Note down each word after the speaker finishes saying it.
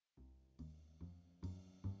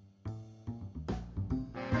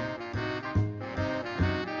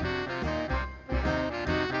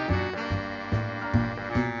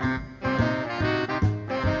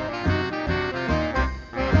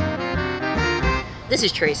This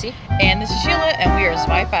is Tracy. And this is Sheila, and we are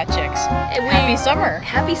Spy Fat Chicks. And happy summer.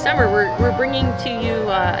 Happy summer. We're bringing to you,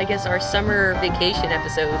 I guess, our summer vacation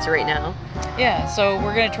episodes right now. Yeah, so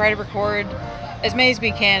we're going to try to record as many as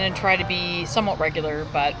we can and try to be somewhat regular,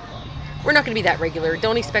 but... We're not going to be that regular.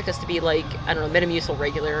 Don't expect us to be like, I don't know, Metamucil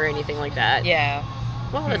regular or anything like that. Yeah.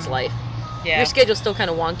 Well, that's life. Yeah. Your schedule's still kind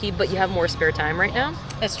of wonky, but you have more spare time right now.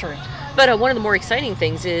 That's true. But one of the more exciting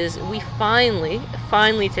things is we finally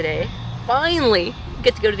today,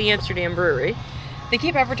 get to go to the Amsterdam Brewery. They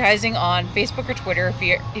keep advertising on Facebook or Twitter,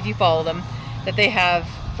 if you follow them, that they have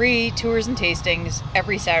free tours and tastings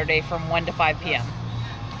every Saturday from 1 to 5 p.m.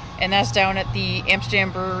 And that's down at the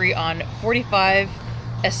Amsterdam Brewery on 45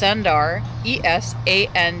 Esandar,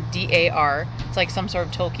 Esandar. It's like some sort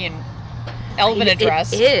of Tolkien elven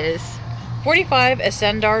address. It is. 45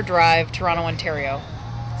 Esandar Drive, Toronto, Ontario.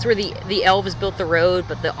 It's where the elves built the road,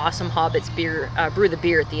 but the awesome hobbits brew the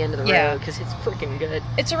beer at the end of the road, because it's freaking good.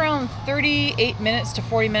 It's around 38 minutes to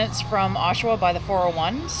 40 minutes from Oshawa by the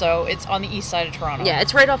 401, so it's on the east side of Toronto. Yeah,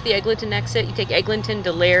 it's right off the Eglinton exit. You take Eglinton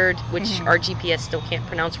to Laird, which our GPS still can't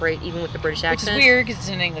pronounce right, even with the British accent. Which is weird, because it's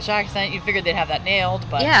an English accent. You figured they'd have that nailed,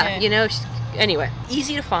 but... Yeah, anyway,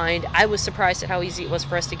 easy to find. I was surprised at how easy it was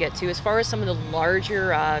for us to get to. As far as some of the larger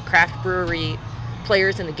craft brewery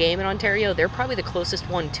players in the game in Ontario, they're probably the closest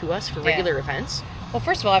one to us for regular events. Well,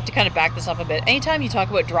 first of all, I have to kind of back this up a bit. Anytime you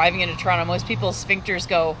talk about driving into Toronto, most people's sphincters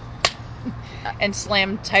go and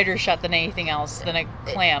slam tighter shut than anything else, than a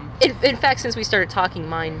clam. In fact, since we started talking,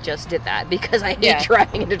 mine just did that, because I hate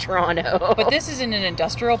driving into Toronto. But this is in an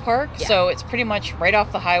industrial park, so it's pretty much right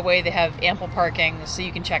off the highway. They have ample parking, so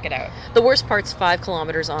you can check it out. The worst part's 5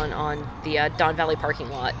 kilometers on the Don Valley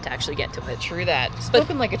parking lot to actually get to it. True that.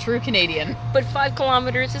 Spoken like a true Canadian. But 5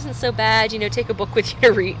 kilometers isn't so bad. Take a book with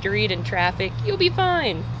you to read in traffic. You'll be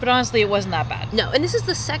fine. But honestly, it wasn't that bad. No, and this is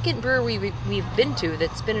the second brewery we've been to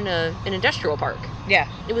that's been in an industrial park. Yeah.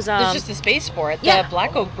 It was there's just the space for it. Yeah. The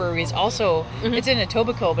Black Oak Brewery is also it's in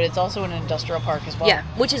Etobicoke, but it's also in an industrial park as well. Yeah,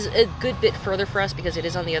 which is a good bit further for us because it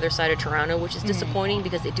is on the other side of Toronto, which is disappointing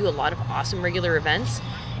because they do a lot of awesome regular events.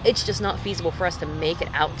 It's just not feasible for us to make it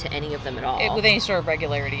out to any of them at all. With any sort of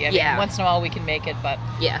regularity. I mean, once in a while we can make it, but...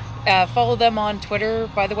 Yeah. Follow them on Twitter,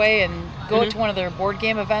 by the way, and go to one of their board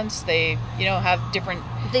game events. They, have different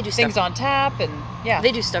things on tap, and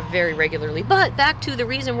They do stuff very regularly. But back to the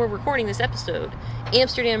reason we're recording this episode.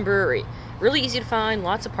 Amsterdam Brewery. Really easy to find,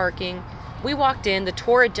 lots of parking. We walked in, the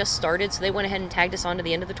tour had just started, so they went ahead and tagged us on to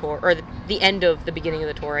the end of the tour, or the end of the beginning of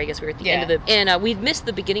the tour, I guess we were at the end of and we'd missed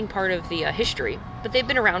the beginning part of the history, but they've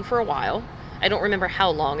been around for a while. I don't remember how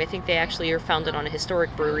long. I think they actually are founded on a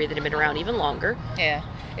historic brewery that had been around even longer. Yeah.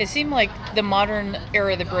 It seemed like the modern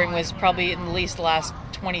era of the brewing was probably in at least the last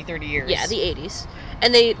 20, 30 years. Yeah, the 80s.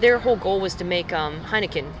 And their whole goal was to make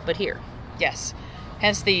Heineken, but here. Yes.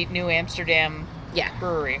 Hence the New Amsterdam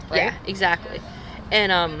brewery, right? Yeah, exactly.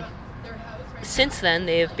 And since then,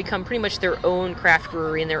 they've become pretty much their own craft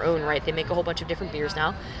brewery in their own right. They make a whole bunch of different beers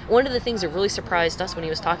now. One of the things that really surprised us when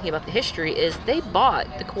he was talking about the history is they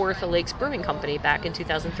bought the Kawartha Lakes Brewing Company back in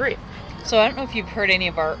 2003. So I don't know if you've heard any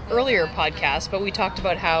of our earlier podcasts, but we talked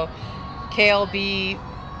about how KLB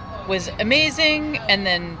was amazing, and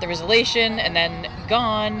then there was elation, and then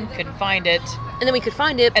gone, couldn't find it. And then we could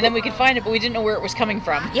find it. And then we could find it, but we didn't know where it was coming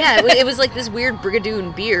from. Yeah, it was like this weird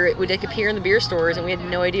Brigadoon beer. It would appear in the beer stores, and we had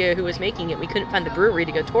no idea who was making it. We couldn't find the brewery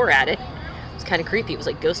to go tour at it. It was kind of creepy. It was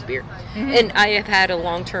like ghost beer. And I have had a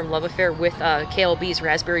long-term love affair with KLB's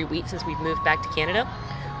Raspberry Wheat since we've moved back to Canada.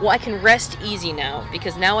 Well, I can rest easy now,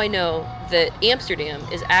 because now I know that Amsterdam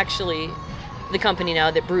is actually the company now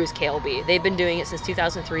that brews KLB. They've been doing it since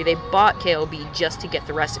 2003. They bought KLB just to get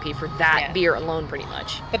the recipe for that beer alone, pretty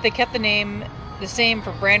much. But they kept the name the same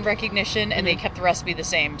for brand recognition, and they kept the recipe the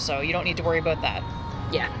same, so you don't need to worry about that.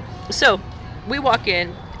 Yeah. So, we walk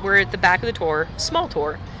in, we're at the back of the tour, small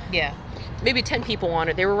tour. Yeah. Maybe 10 people on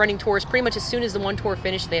it. They were running tours pretty much as soon as the one tour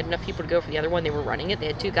finished. They had enough people to go for the other one. They were running it. They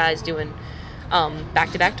had 2 guys doing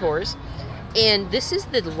back-to-back tours. And this is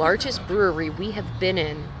the largest brewery we have been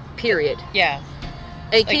in, period. Yeah.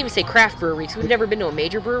 I can't even say craft brewery, because we've never been to a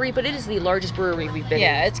major brewery, but it is the largest brewery we've been in.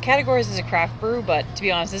 Yeah, it's categorized as a craft brew, but to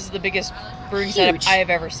be honest, this is the biggest brewing setup I have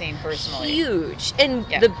ever seen, personally. Huge. And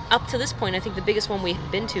up to this point, I think the biggest one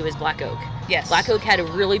we've been to is Black Oak. Yes. Black Oak had a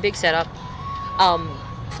really big setup.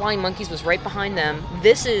 Flying Monkeys was right behind them.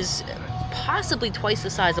 This is possibly twice the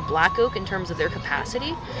size of Black Oak in terms of their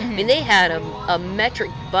capacity. I mean, they had a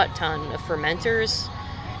metric butt ton of fermenters.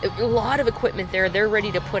 A lot of equipment there. They're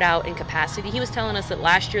ready to put out in capacity. He was telling us that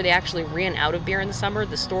last year they actually ran out of beer in the summer.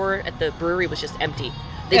 The store at the brewery was just empty.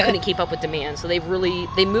 They couldn't keep up with demand. So they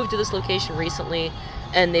moved to this location recently.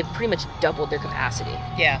 and they've pretty much doubled their capacity.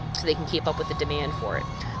 Yeah. So they can keep up with the demand for it,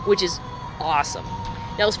 which is awesome.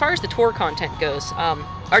 Now, as far as the tour content goes,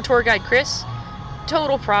 our tour guide, Chris,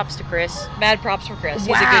 total props to Chris. Mad props for Chris.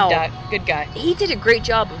 Wow. He's a good guy. He did a great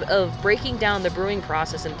job of breaking down the brewing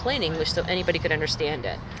process in plain English so anybody could understand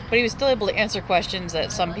it. But he was still able to answer questions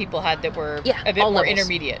that some people had that were a bit more levels.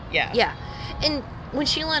 intermediate. Yeah. Yeah. And when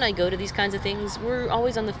Sheila and I go to these kinds of things, we're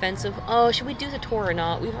always on the fence of, oh, should we do the tour or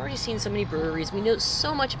not? We've already seen so many breweries. We know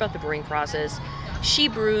so much about the brewing process. She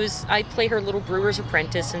brews. I play her little brewer's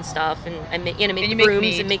apprentice and stuff, and I make the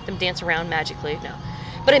brooms and make them dance around magically. No.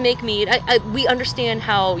 But I make mead. We understand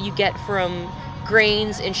how you get from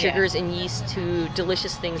grains and sugars and yeast to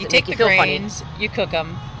delicious things that make you feel funny. You take the grains, you cook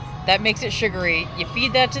them. That makes it sugary. You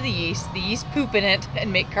feed that to the yeast poop in it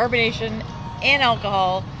and make carbonation and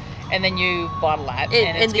alcohol, and then you bottle that,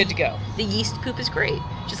 and it's good to go. The yeast poop is great.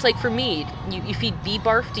 Just like for mead, you feed bee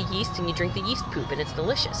barf to yeast and you drink the yeast poop, and it's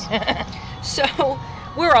delicious. So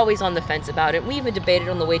we're always on the fence about it. We even debated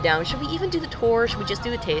on the way down, should we even do the tour? Should we just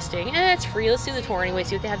do the tasting? It's free. Let's do the tour anyway,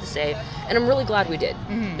 see what they have to say. And I'm really glad we did.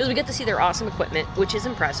 Because we get to see their awesome equipment, which is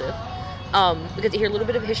impressive. We get to hear a little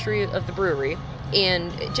bit of history of the brewery,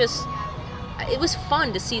 and it was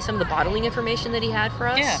fun to see some of the bottling information that he had for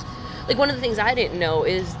us. Yeah. Like, one of the things I didn't know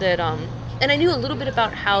is that, and I knew a little bit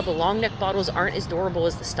about how the long neck bottles aren't as durable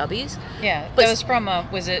as the stubbies. Yeah, but that was from,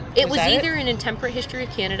 it was either an Intemperate History of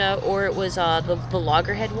Canada or it was the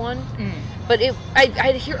Lagerhead one. But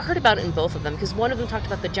I heard about it in both of them, because one of them talked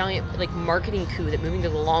about the giant, like, marketing coup that moving to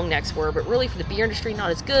the long necks were, but really for the beer industry, not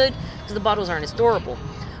as good, because the bottles aren't as durable.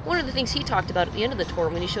 One of the things he talked about at the end of the tour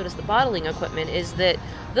when he showed us the bottling equipment is that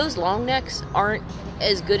those long necks aren't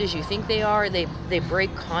as good as you think they are. They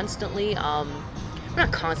break constantly.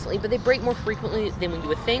 Not constantly, but they break more frequently than you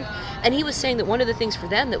would think. And he was saying that one of the things for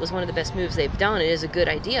them that was one of the best moves they've done, and is a good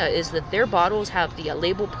idea, is that their bottles have the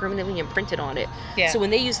label permanently imprinted on it. Yeah. So when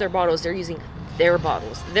they use their bottles, they're using their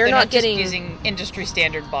bottles. They're not getting just using industry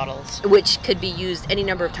standard bottles, which could be used any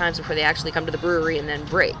number of times before they actually come to the brewery and then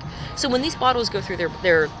break. So when these bottles go through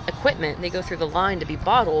their equipment, they go through the line to be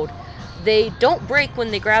bottled, they don't break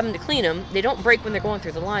when they grab them to clean them. They don't break when they're going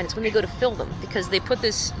through the line. It's when they go to fill them, because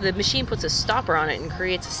the machine puts a stopper on it and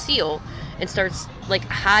creates a seal and starts, like,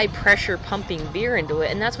 high pressure pumping beer into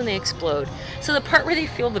it, and that's when they explode. So the part where they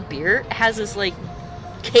fill the beer has this, like,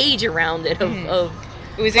 cage around it of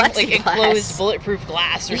it was like enclosed bulletproof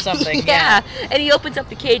glass or something. Yeah. And he opens up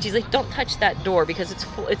the cage. He's like, don't touch that door, because it's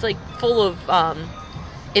full of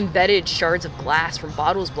embedded shards of glass from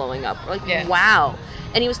bottles blowing up. We're like, wow.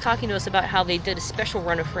 And he was talking to us about how they did a special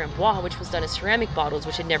run of Framboise, which was done in ceramic bottles,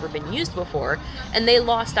 which had never been used before. And they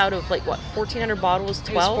lost out of, like, what, 1,400 bottles? 12?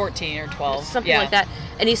 It was 14 or 12. Something like that.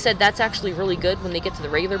 And he said that's actually really good. When they get to the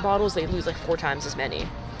regular bottles, they lose, like, 4 times as many.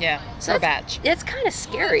 Yeah, so per batch. It's kind of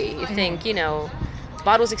scary. You think,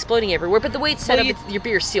 bottles exploding everywhere, but the way it's set up, your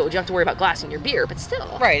beer's sealed. You don't have to worry about glassing your beer, but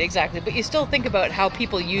still. Right, exactly. But you still think about how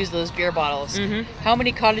people use those beer bottles. How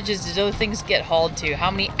many cottages did those things get hauled to? How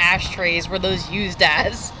many ashtrays were those used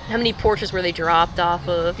as? How many porches were they dropped off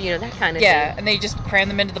of? That kind of thing. Yeah, and they just cram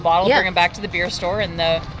them into the bottle, bring them back to the beer store, and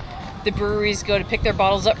the breweries go to pick their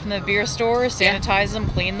bottles up from the beer store, sanitize them,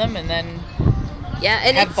 clean them, and then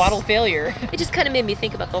and have bottle failure. It just kind of made me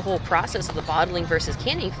think about the whole process of the bottling versus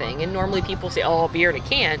canning thing. And normally people say, oh, beer in a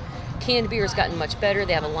can. Canned beer has gotten much better.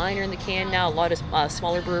 They have a liner in the can now. A lot of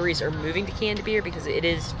smaller breweries are moving to canned beer because it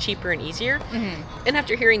is cheaper and easier. And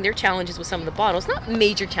after hearing their challenges with some of the bottles, not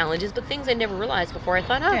major challenges, but things I never realized before, I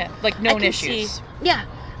thought, like known issues.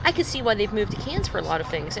 I can see why they've moved to cans for a lot of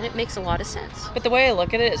things, and it makes a lot of sense. But the way I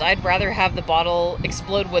look at it is I'd rather have the bottle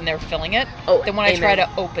explode when they're filling it than when I try to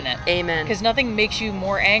open it. Amen. Because nothing makes you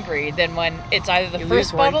more angry than when it's either the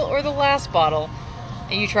first bottle or the last bottle,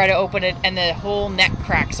 and you try to open it and the whole neck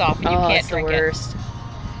cracks off and you can't drink it. It's the worst.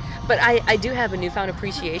 But I do have a newfound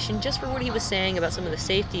appreciation just for what he was saying about some of the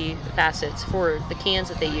safety facets for the cans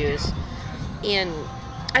that they use. And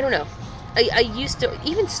I don't know. I used to,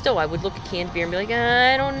 even still, I would look at canned beer and be like,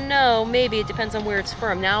 I don't know, maybe it depends on where it's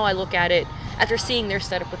from. Now I look at it, after seeing their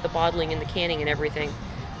setup with the bottling and the canning and everything,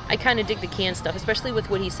 I kind of dig the canned stuff, especially with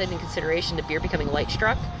what he said in consideration to beer becoming light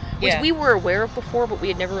struck, which we were aware of before, but we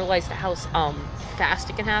had never realized how fast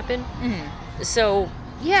it can happen. So,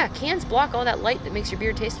 yeah, cans block all that light that makes your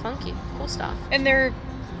beer taste funky. Cool stuff. And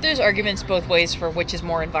there's arguments both ways for which is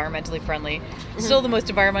more environmentally friendly. Still, the most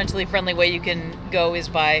environmentally friendly way you can go is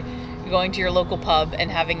by going to your local pub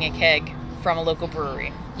and having a keg from a local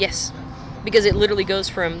brewery. Yes, because it literally goes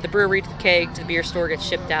from the brewery to the keg to the beer store, gets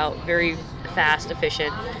shipped out, very fast,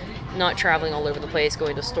 efficient. not traveling all over the place,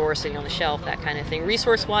 going to a store, sitting on the shelf, that kind of thing.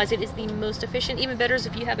 Resource-wise, it is the most efficient. Even better is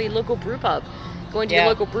if you have a local brew pub. Going to your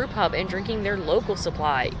local brew pub and drinking their local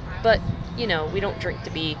supply. But, we don't drink to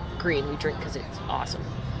be green. We drink because it's awesome.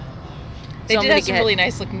 They did have some really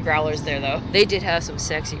nice-looking growlers there, though. They did have some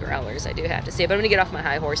sexy growlers, I do have to say. But I'm going to get off my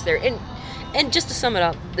high horse there. And just to sum it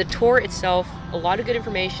up, the tour itself, a lot of good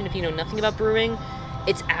information. If you know nothing about brewing,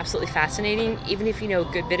 it's absolutely fascinating. Even if you know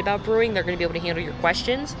a good bit about brewing, they're going to be able to handle your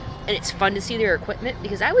questions. And it's fun to see their equipment,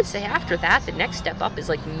 because I would say after that, the next step up is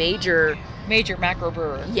like major macro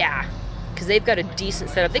brewer. Yeah, because they've got a decent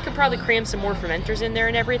setup. They could probably cram some more fermenters in there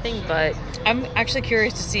and everything, but I'm actually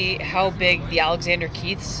curious to see how big the Alexander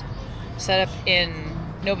Keith's setup in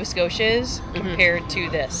Nova Scotia is compared to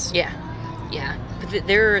this. Yeah. But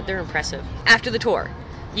they're impressive. After the tour,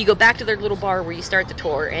 you go back to their little bar where you start the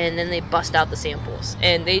tour, and then they bust out the samples,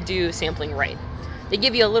 and they do sampling right. They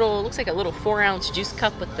give you looks like a little 4-ounce juice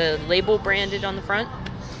cup with the label branded on the front,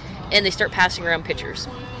 and they start passing around pitchers.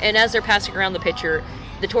 And as they're passing around the pitcher,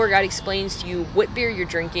 the tour guide explains to you what beer you're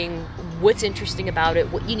drinking, what's interesting about it,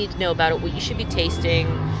 what you need to know about it, what you should be tasting,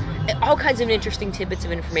 all kinds of interesting tidbits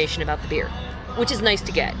of information about the beer, which is nice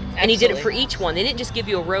to get. Absolutely. And he did it for each one. They didn't just give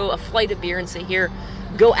you a flight of beer and say, here,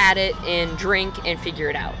 go at it and drink and figure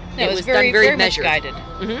it out. No, it was done very measured. Much guided.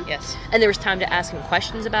 Mm-hmm. Yes. And there was time to ask him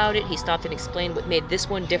questions about it. He stopped and explained what made this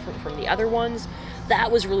one different from the other ones.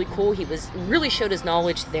 That was really cool. He really showed his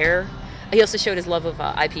knowledge there. He also showed his love of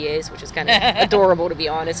IPAs, which is kind of adorable, to be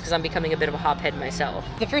honest, because I'm becoming a bit of a hophead myself.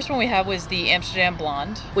 The first one we had was the Amsterdam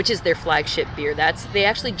Blonde, which is their flagship beer. They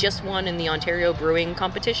actually just won in the Ontario Brewing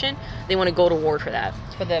competition. They won a gold award for that.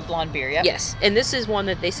 For the blonde beer, yeah. Yes, and this is one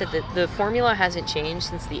that they said that the formula hasn't changed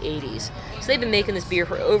since the 80s. So they've been making this beer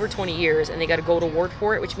for over 20 years, and they got a gold award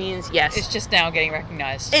for it, which means, yes, it's just now getting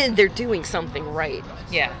recognized. And they're doing something right.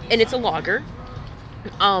 Yeah. And it's a lager.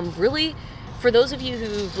 Really, for those of you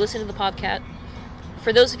who've listened to the podcast,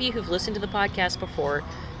 before,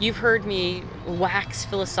 you've heard me wax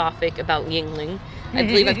philosophic about Yingling. I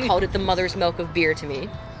believe I've called it the mother's milk of beer to me.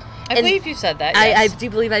 I believe you said that, yes. I do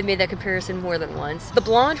believe I've made that comparison more than once. The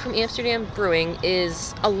Blonde from Amsterdam Brewing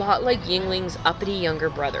is a lot like Yingling's uppity younger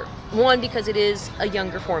brother. One, because it is a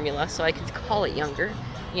younger formula, so I can call it younger.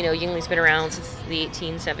 Yingling's been around since the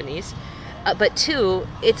 1870s. But two,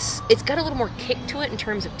 it's got a little more kick to it in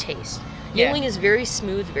terms of taste. Yeah. Yingling is very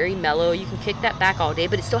smooth, very mellow. You can kick that back all day,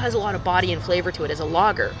 but it still has a lot of body and flavor to it as a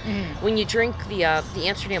lager. Mm-hmm. When you drink the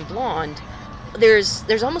Amsterdam Blonde,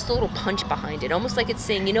 there's almost a little punch behind it, almost like it's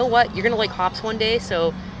saying, you know what, you're going to like hops one day,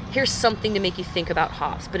 so here's something to make you think about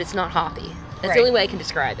hops, but it's not hoppy. That's the only way I can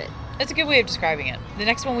describe it. That's a good way of describing it. The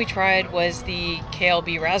next one we tried was the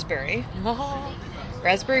KLB Raspberry. Oh.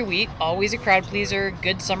 Raspberry wheat, always a crowd pleaser,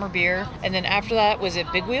 good summer beer. And then after that, was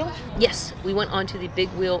it Big Wheel? Yes, we went on to the Big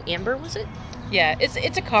Wheel Amber, was it? Yeah,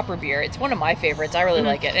 it's a copper beer. It's one of my favorites. I really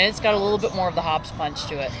like it. And it's got a little bit more of the hops punch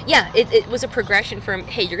to it. Yeah, it was a progression from,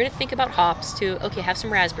 hey, you're going to think about hops to, okay, have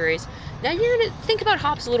some raspberries. Now you're going to think about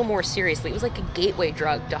hops a little more seriously. It was like a gateway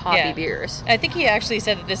drug to hoppy beers. I think he actually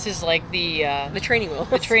said that this is like the training wheels.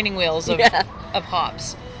 The training wheels of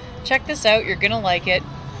hops. Check this out. You're going to like it.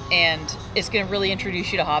 And it's going to really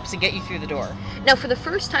introduce you to hops and get you through the door. Now, for the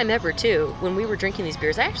first time ever, too, when we were drinking these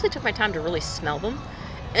beers, I actually took my time to really smell them.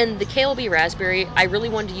 And the KLB Raspberry, I really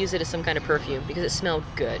wanted to use it as some kind of perfume because it smelled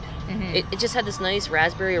good. Mm-hmm. It just had this nice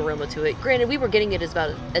raspberry aroma to it. Granted, we were getting it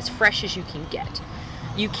about as fresh as you can get.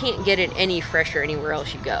 You can't get it any fresher anywhere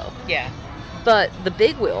else you go. Yeah. But the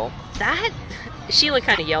Big Wheel, Sheila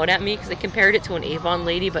kind of yelled at me because they compared it to an Avon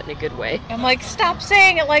lady, but in a good way. I'm like, stop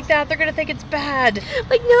saying it like that. They're going to think it's bad.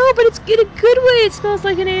 Like, no, but it's in a good way. It smells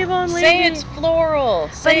like an Avon lady. Say it's floral.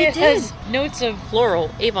 Say it has notes of floral.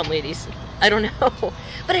 Avon ladies. I don't know.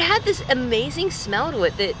 But it had this amazing smell to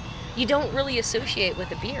it that you don't really associate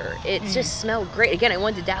with a beer. It just smelled great. Again, I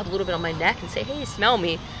wanted to dab a little bit on my neck and say, hey, smell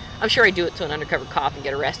me. I'm sure I'd do it to an undercover cop and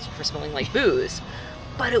get arrested for smelling like booze.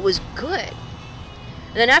 But it was good.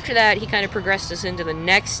 And then after that, he kind of progressed us into the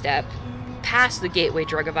next step, past the gateway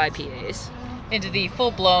drug of IPAs. Into the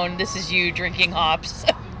full-blown, this is you drinking hops.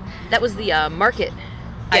 That was the Market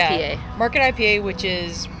IPA. Market IPA, which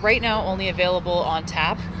is right now only available on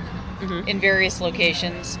tap in various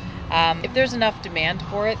locations. If there's enough demand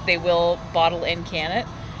for it, they will bottle and can it.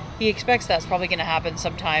 He expects that's probably going to happen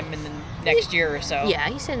sometime in the next year or so. Yeah,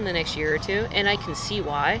 he said in the next year or two, and I can see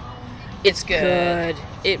why. It's good.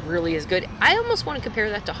 It really is good. I almost want to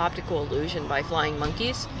compare that to Optical Illusion by Flying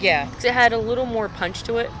Monkeys. Yeah. Because it had a little more punch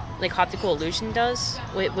to it, like Optical Illusion does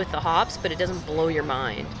with the hops, but it doesn't blow your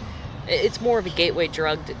mind. It's more of a gateway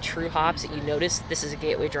drug to true hops that you notice this is a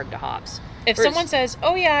gateway drug to hops. If someone says,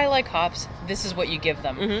 "Oh yeah, I like hops," this is what you give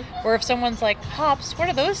them. Mm-hmm. Or if someone's like, "Hops, what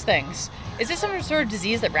are those things? Is this some sort of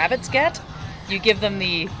disease that rabbits get?" You give them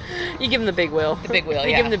the big wheel. The big wheel,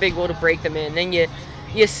 You yeah. give them the big wheel to break them in. Then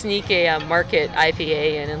you sneak a market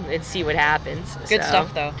IPA in and see what happens. Good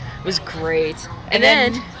stuff, though. It was great. And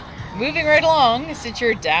then moving right along, since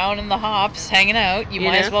you're down in the hops hanging out, you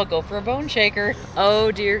might as well go for a bone shaker.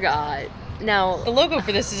 Oh dear God. Now, the logo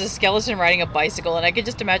for this is a skeleton riding a bicycle, and I could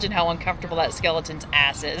just imagine how uncomfortable that skeleton's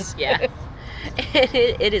ass is. Yeah.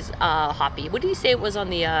 it is hoppy. What did you say it was on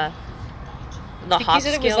the hop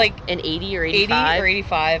scale? It was like an 80 or 85? 80 or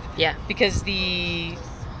 85. Yeah. Because the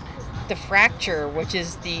fracture, which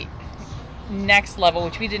is the next level,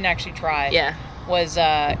 which we didn't actually try, was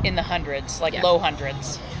in the hundreds, low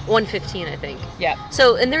hundreds. 115, I think. Yeah.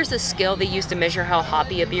 So, and there's a scale they use to measure how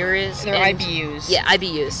hoppy a beer is. They're IBUs. Yeah,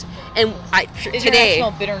 IBUs. And International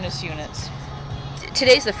Bitterness Units.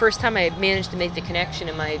 Today's the first time I managed to make the connection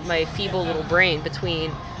in my feeble little brain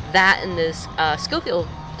between that and this Scoville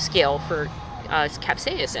scale for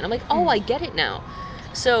capsaicin. I'm like, oh, I get it now.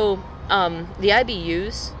 So, the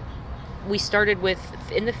IBUs, we started with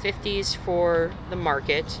in the 50s for the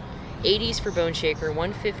market, 80s for bone shaker,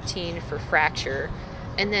 115 for fracture,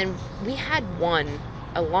 and then we had one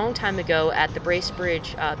a long time ago at the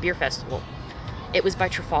Bracebridge Beer Festival. It was by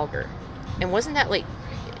Trafalgar, and wasn't that like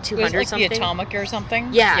 200 it was something? The Atomic or something?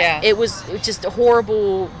 Yeah. It was just a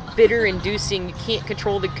horrible, bitter-inducing, you can't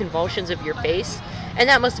control the convulsions of your face. And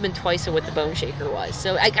that must have been twice of what the bone shaker was.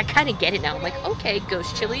 So I kind of get it now. I'm like, okay,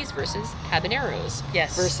 ghost chilies versus habaneros.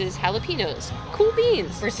 Yes. Versus jalapenos. Cool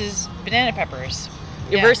beans. Versus banana peppers.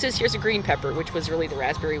 Yeah. Versus here's a green pepper, which was really the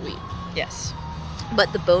raspberry wheat. Yes.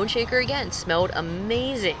 But the bone shaker, again, smelled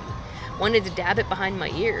amazing. Wanted to dab it behind my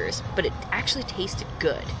ears, but it actually tasted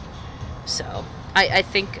good. So I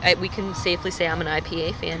think we can safely say I'm an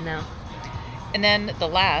IPA fan now. And then the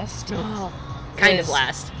last. Kind of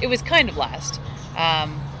last. It was kind of last.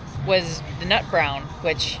 Was the Nut Brown,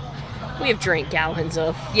 which we have drank gallons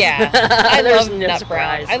of. Yeah. I love no Nut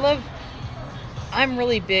surprise. Brown. I'm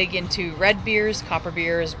really big into red beers, copper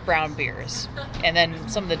beers, brown beers, and then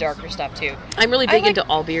some of the darker stuff too. I'm really big into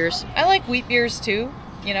all beers. I like wheat beers too,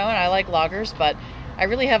 and I like lagers, but I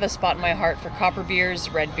really have a spot in my heart for copper beers,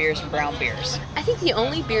 red beers, and brown beers. I think the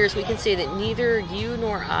only beers we can say that neither you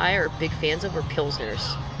nor I are big fans of are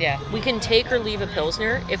Pilsners. Yeah. We can take or leave a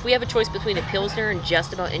Pilsner. If we have a choice between a Pilsner and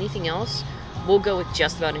just about anything else, we'll go with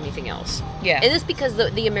just about anything else. Yeah. And it's because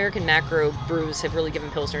the American macro brews have really given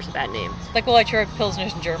Pilsners a bad name. Will I try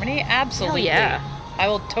Pilsners in Germany? Absolutely. Hell yeah. I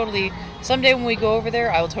will totally, someday when we go over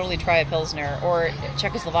there, I will totally try a Pilsner. Or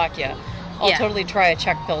Czechoslovakia. I'll totally try a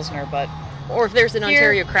Czech Pilsner, but... Or if there's an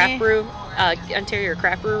Ontario craft Ontario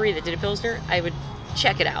craft brewery that did a Pilsner, I would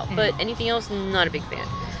check it out. But anything else, not a big fan.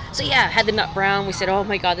 So yeah, had the Nut Brown. We said, oh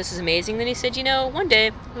my God, this is amazing. Then he said, one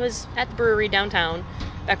day I was at the brewery downtown,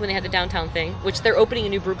 back when they had the downtown thing, which they're opening a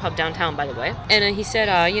new brew pub downtown, by the way. And he said,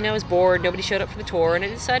 I was bored. Nobody showed up for the tour. And I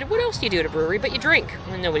decided, what else do you do at a brewery but you drink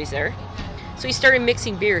when nobody's there? So he started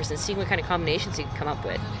mixing beers and seeing what kind of combinations he could come up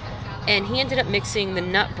with. And he ended up mixing the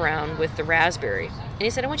Nut Brown with the raspberry. And he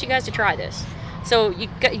said, I want you guys to try this. So you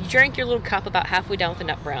drank your little cup about halfway down with the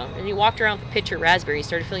Nut Brown, and you walked around with a pitcher of raspberry and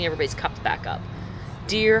started filling everybody's cups back up.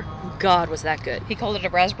 Dear God, was that good. He called it a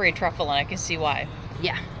raspberry truffle, and I can see why.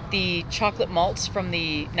 Yeah. The chocolate malts from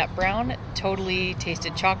the Nut Brown totally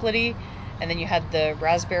tasted chocolatey, and then you had the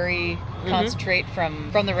raspberry concentrate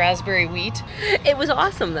from the raspberry wheat. It was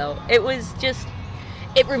awesome, though. It was just...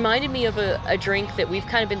 It reminded me of a drink that we've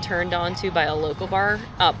kind of been turned on to by a local bar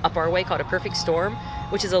up our way called a Perfect Storm,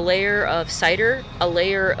 which is a layer of cider, a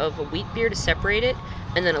layer of a wheat beer to separate it,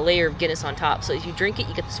 and then a layer of Guinness on top. So as you drink it,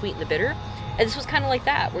 you get the sweet and the bitter. And this was kind of like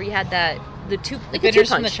that, where you had the bitters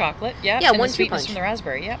from the chocolate, and one the sweetness from the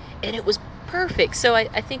raspberry, and it was perfect. So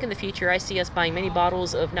I think in the future I see us buying many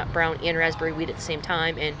bottles of Nut Brown and raspberry wheat at the same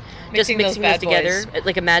time and mixing those together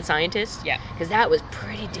like a mad scientist. Yeah, because that was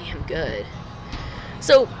pretty damn good.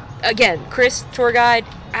 So, again, Chris, tour guide,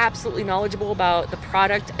 absolutely knowledgeable about the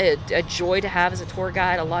product, a joy to have as a tour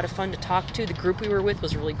guide, a lot of fun to talk to. The group we were with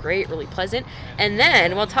was really great, really pleasant. And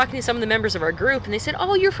then, while talking to some of the members of our group, and they said,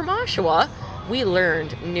 oh, you're from Oshawa, we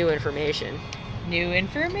learned new information. New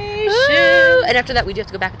information. Ooh, and after that, we do have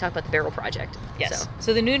to go back and talk about the barrel project. Yes.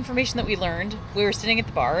 So the new information that we learned, we were sitting at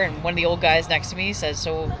the bar, and one of the old guys next to me says,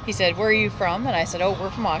 he said, "Where are you from?" And I said, "Oh, we're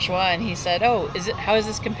from Oshawa." And he said, "Oh, how does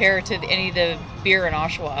this compare to any of the beer in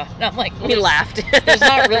Oshawa?" And I'm like, well, we laughed. There's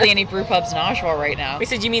not really any brew pubs in Oshawa right now. We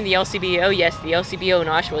said, "You mean the LCBO?" Yes, the LCBO in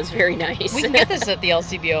Oshawa is very nice. We can get this at the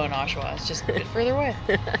LCBO in Oshawa. It's just a bit further away.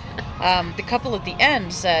 The couple at the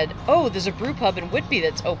end said, "Oh, there's a brew pub in Whitby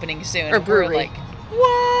that's opening soon." Or brewery. We're like,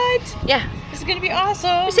 what? Yeah. This is going to be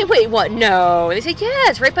awesome. We say, "Wait, what? No." They say, "Yeah,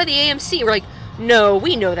 it's right by the AMC." We're like, "No,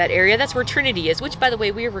 we know that area. That's where Trinity is." Which, by the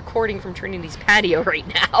way, we are recording from Trinity's patio right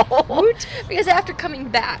now. Woot. Because after coming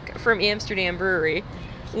back from Amsterdam Brewery,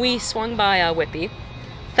 we swung by Whitby,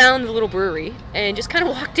 found the little brewery, and just kind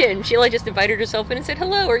of walked in. Sheila just invited herself in and said,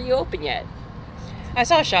 "Hello, are you open yet?" I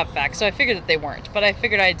saw shop vac, so I figured that they weren't, but I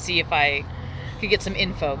figured I'd see if I could get some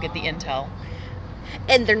info, get the intel.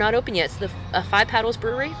 And they're not open yet. It's the Five Paddles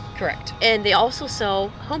Brewery. Correct. And they also sell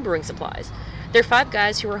home brewing supplies. They're five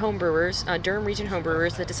guys who are home brewers, Durham region home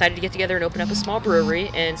brewers, that decided to get together and open up a small brewery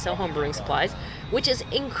and sell home brewing supplies, which is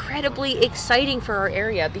incredibly exciting for our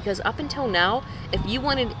area, because up until now, if you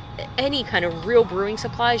wanted any kind of real brewing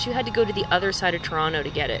supplies, you had to go to the other side of Toronto to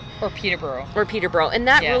get it. Or Peterborough. And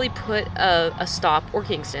that really put a stop, or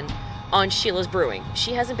Kingston, on Sheila's brewing.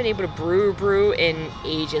 She hasn't been able to brew in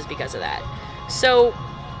ages because of that. So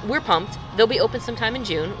we're pumped. They'll be open sometime in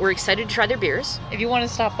June. We're excited to try their beers. If you want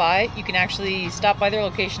to stop by, you can actually stop by their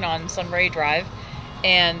location on Sunbury Drive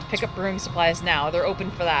and pick up brewing supplies now. They're open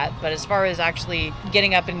for that. But as far as actually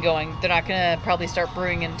getting up and going, they're not going to probably start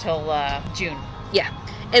brewing until June. Yeah.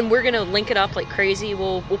 And we're going to link it up like crazy.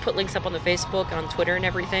 We'll put links up on the Facebook and on Twitter and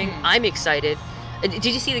everything. I'm excited. Did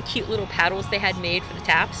you see the cute little paddles they had made for the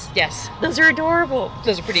taps? Yes. Those are adorable.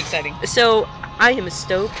 Those are pretty exciting. So I am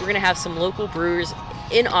stoked. We're going to have some local brewers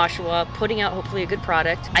in Oshawa putting out hopefully a good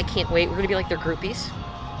product. I can't wait. We're going to be like their groupies.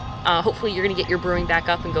 Hopefully you're going to get your brewing back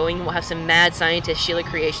up and going, and we'll have some mad scientist Sheila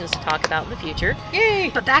creations to talk about in the future.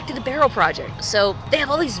 Yay! But back to the barrel project. So they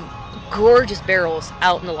have all these gorgeous barrels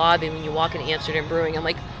out in the lobby when you walk into Amsterdam Brewing. I'm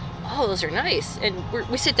like, oh, those are nice. And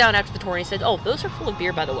we sit down after the tour, and he said, oh, those are full of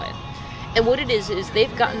beer, by the way. And what it is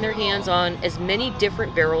they've gotten their hands on as many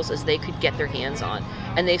different barrels as they could get their hands on.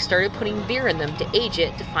 And they've started putting beer in them to age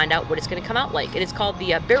it to find out what it's going to come out like. And it's called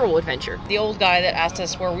the Barrel Adventure. The old guy that asked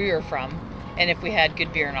us where we were from and if we had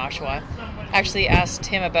good beer in Oshawa actually asked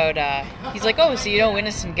him about, he's like, oh, so you know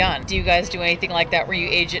Innocent Gun. Do you guys do anything like that where you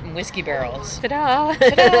age it in whiskey barrels? Ta-da!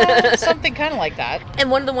 Ta-da! Something kind of like that.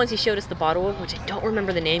 And one of the ones he showed us the bottle of, which I don't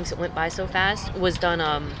remember the names, it went by so fast, was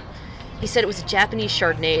done, he said it was a Japanese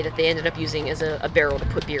Chardonnay that they ended up using as a barrel to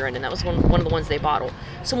put beer in, and that was one of the ones they bottle.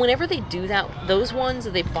 So whenever they do that, those ones,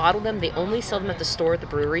 they bottle them, they only sell them at the store at the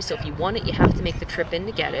brewery, so if you want it, you have to make the trip in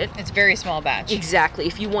to get it. It's a very small batch. Exactly.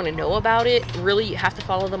 If you want to know about it, really, you have to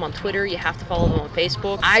follow them on Twitter, you have to follow them on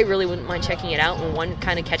Facebook. I really wouldn't mind checking it out when one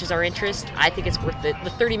kind of catches our interest. I think it's worth it.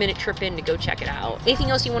 The 30-minute trip in to go check it out.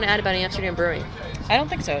 Anything else you want to add about Amsterdam Brewing? I don't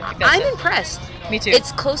think so. I'm impressed. Me too.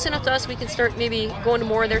 It's close enough to us we can start maybe going to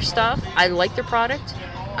more of their stuff. I like their product.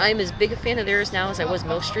 I'm as big a fan of theirs now as I was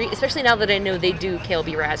Mill Street, especially now that I know they do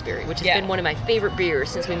KLB Raspberry, which has been one of my favorite beers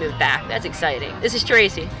since we moved back. That's exciting. This is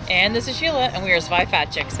Tracy. And this is Sheila, and we are Zwei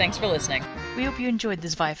Fat Chicks. Thanks for listening. We hope you enjoyed the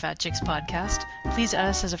Zwei Fat Chicks podcast. Please add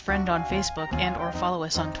us as a friend on Facebook and or follow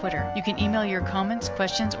us on Twitter. You can email your comments,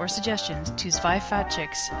 questions, or suggestions to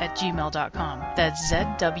zweifatchicks@gmail.com. That's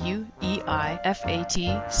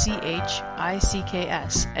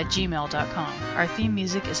zweifatchicks@gmail.com. Our theme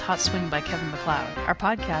music is Hot Swing by Kevin MacLeod. Our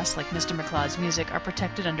podcasts, like Mr. MacLeod's music, are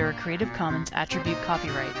protected under a Creative Commons Attribute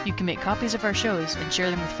copyright. You can make copies of our shows and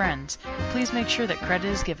share them with friends. Please make sure that credit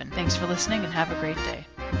is given. Thanks for listening and have a great day.